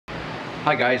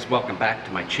Hi guys, welcome back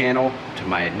to my channel, to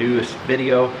my newest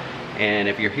video. And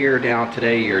if you're here now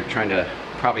today, you're trying to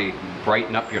probably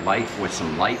brighten up your life with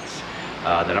some lights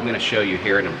that I'm going to show you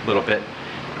here in a little bit.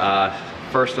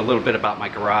 First, a little bit about my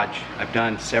garage. I've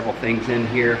done several things in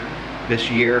here this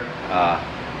year.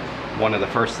 One of the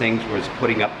first things was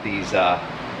putting up these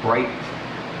bright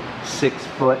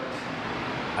 6-foot,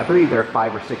 I believe they're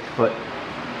 5 or 6 foot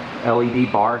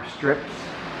LED bar strips,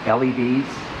 LEDs.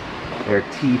 They're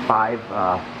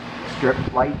T5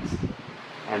 strip lights,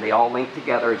 and they all link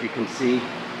together, as you can see,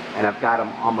 and I've got them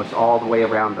almost all the way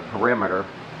around the perimeter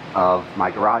of my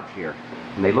garage here,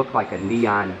 and they look like a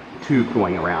neon tube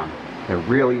going around. They're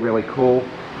really, really cool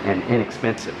and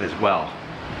inexpensive as well.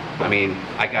 I mean,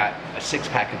 I got a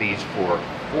 6-pack of these for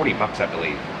 40 bucks, I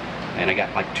believe, and I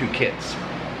got like 2 kits,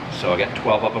 so I got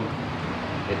 12 of them.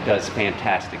 It does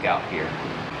fantastic out here,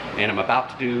 and I'm about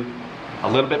to do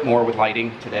a little bit more with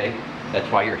lighting today. That's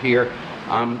why you're here.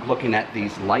 I'm looking at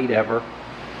these Litever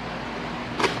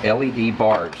LED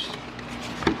bars.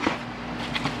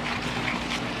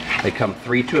 They come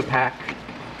 3 to a pack,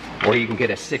 or you can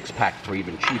get a 6-pack for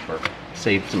even cheaper.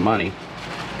 Save some money.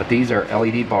 But these are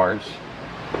LED bars.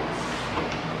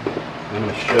 I'm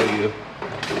going to show you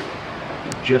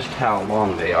just how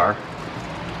long they are.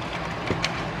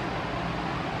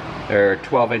 They're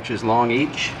 12 inches long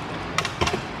each.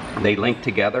 They link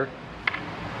together.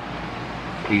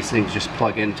 These things just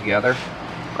plug in together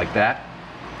like that,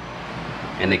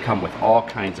 and they come with all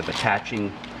kinds of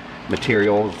attaching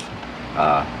materials.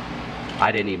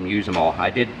 I didn't even use them all. I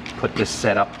did put this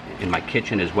set up in my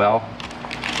kitchen as well,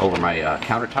 over my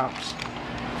countertops,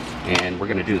 and we're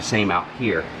going to do the same out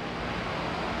here,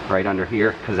 right under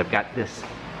here, because I've got this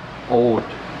old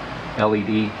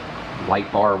LED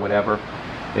light bar or whatever.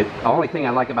 The only thing I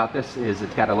like about this is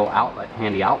it's got a little outlet,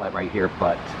 handy outlet right here,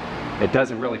 but it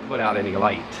doesn't really put out any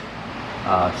light.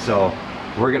 So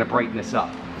we're gonna brighten this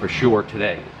up for sure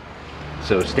today.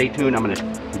 So stay tuned. I'm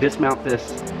gonna dismount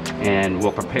this and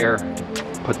we'll prepare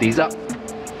to put these up.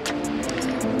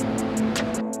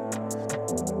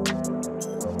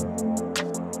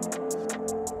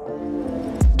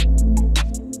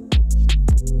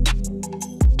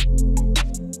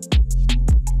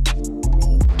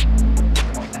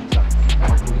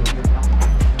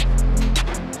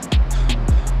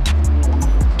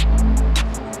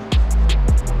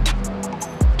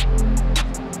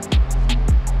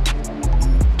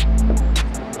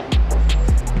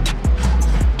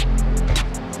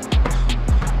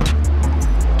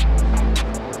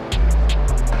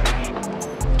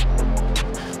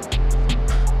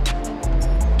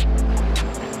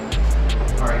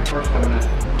 First, I'm going to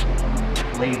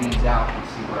lay these out and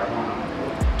see where I want them.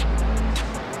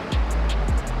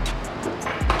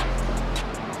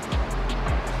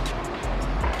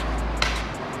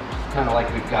 Kind of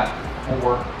like we've got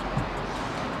 4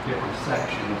 different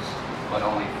sections, but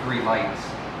only 3 lights.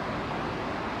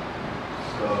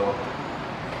 So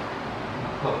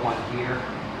I'll put one here,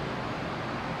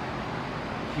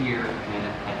 here, and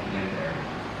at the end there.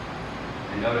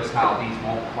 And notice how these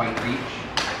won't quite reach.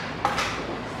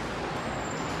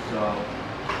 So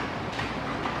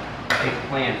make a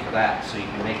plan for that, so you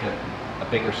can make a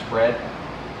bigger spread,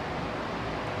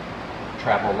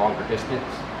 travel a longer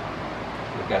distance.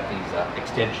 We've got these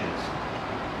extensions,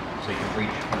 so you can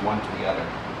reach from one to the other.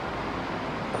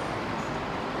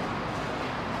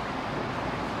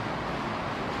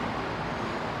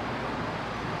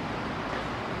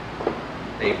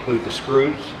 They include the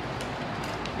screws,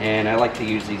 and I like to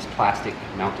use these plastic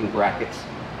mounting brackets,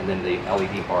 and then the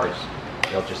LED bars,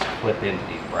 they'll just clip into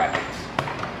these brackets.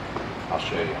 I'll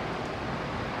show you.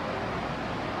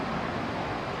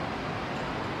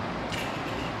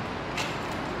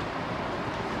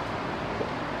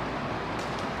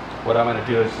 What I'm going to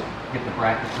do is get the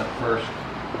brackets up first,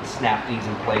 snap these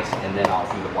in place, and then I'll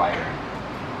do the wiring.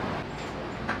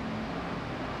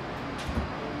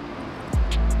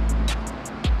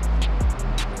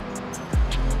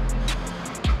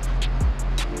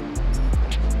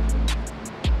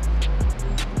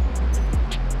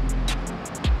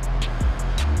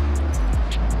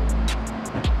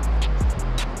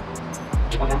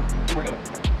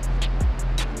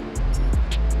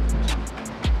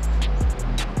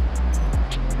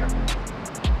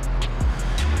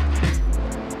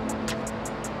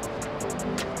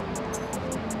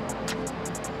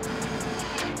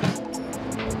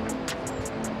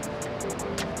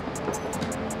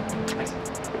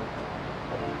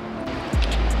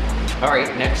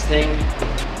 Alright, next thing,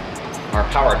 our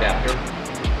power adapter.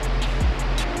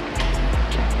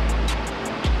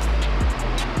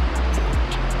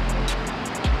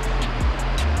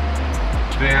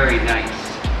 Very nice.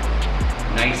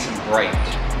 Nice and bright.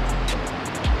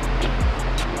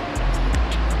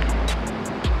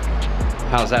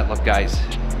 How's that look, guys?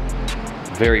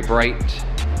 Very bright.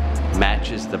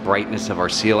 Matches the brightness of our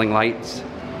ceiling lights.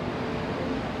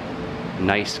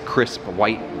 Nice, crisp,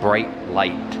 white, bright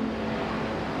light.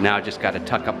 Now I just got to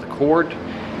tuck up the cord,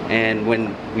 and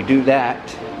when we do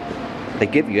that, they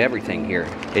give you everything here.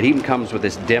 It even comes with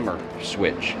this dimmer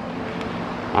switch.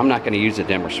 I'm not going to use a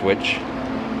dimmer switch.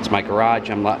 It's my garage.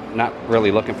 I'm not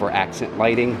really looking for accent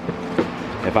lighting.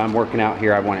 If I'm working out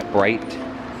here, I want it bright.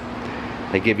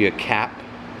 They give you a cap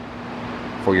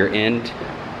for your end.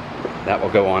 That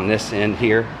will go on this end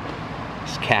here,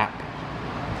 this cap,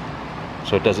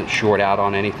 so it doesn't short out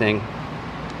on anything.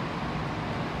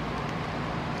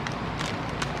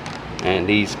 And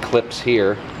these clips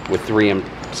here with 3M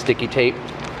sticky tape,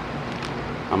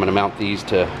 I'm going to mount these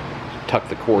to tuck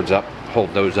the cords up,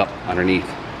 hold those up underneath.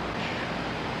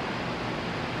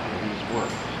 How do these work?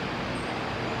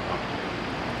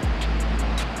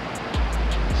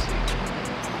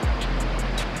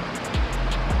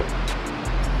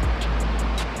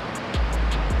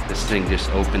 This thing just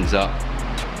opens up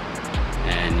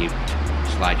and you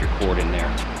slide your cord in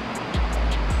there.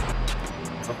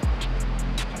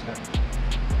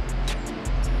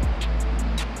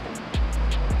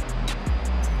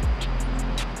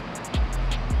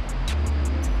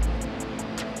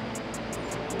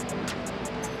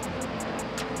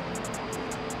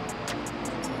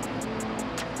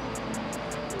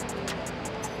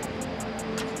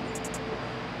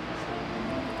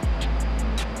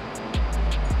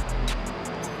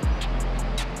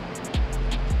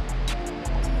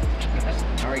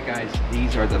 Alright guys,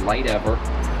 these are the Litever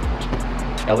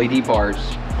LED bars.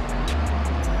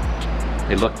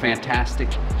 They look fantastic,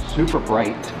 super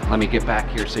bright. Let me get back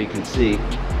here so you can see.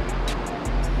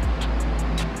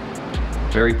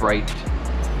 Very bright.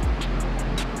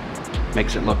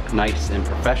 Makes it look nice and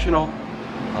professional,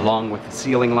 along with the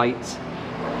ceiling lights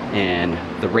and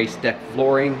the race deck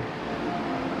flooring.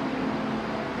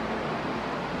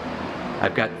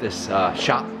 I've got this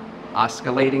shop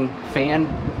oscillating fan.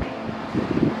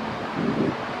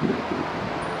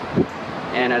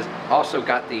 And I've also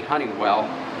got the Honeywell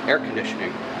air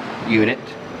conditioning unit.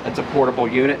 That's a portable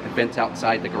unit. It vents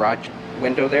outside the garage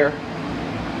window there.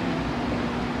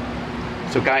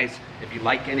 So guys, if you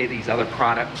like any of these other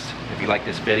products, if you like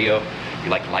this video, you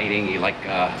like lighting, you like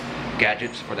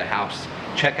gadgets for the house,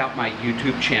 check out my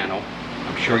YouTube channel.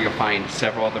 I'm sure you'll find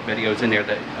several other videos in there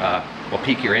that will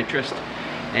pique your interest.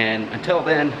 And until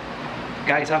then,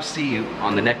 guys, I'll see you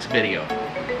on the next video.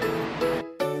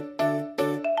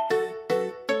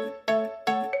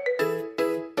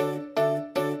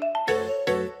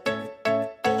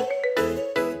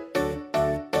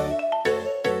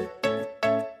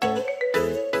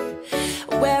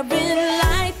 Wearing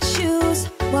light shoes,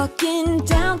 walking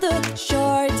down the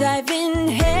shore, diving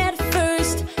head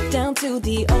first down to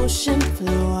the ocean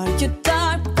floor. Your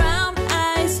dark brown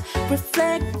eyes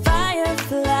reflect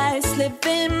fireflies,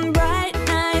 living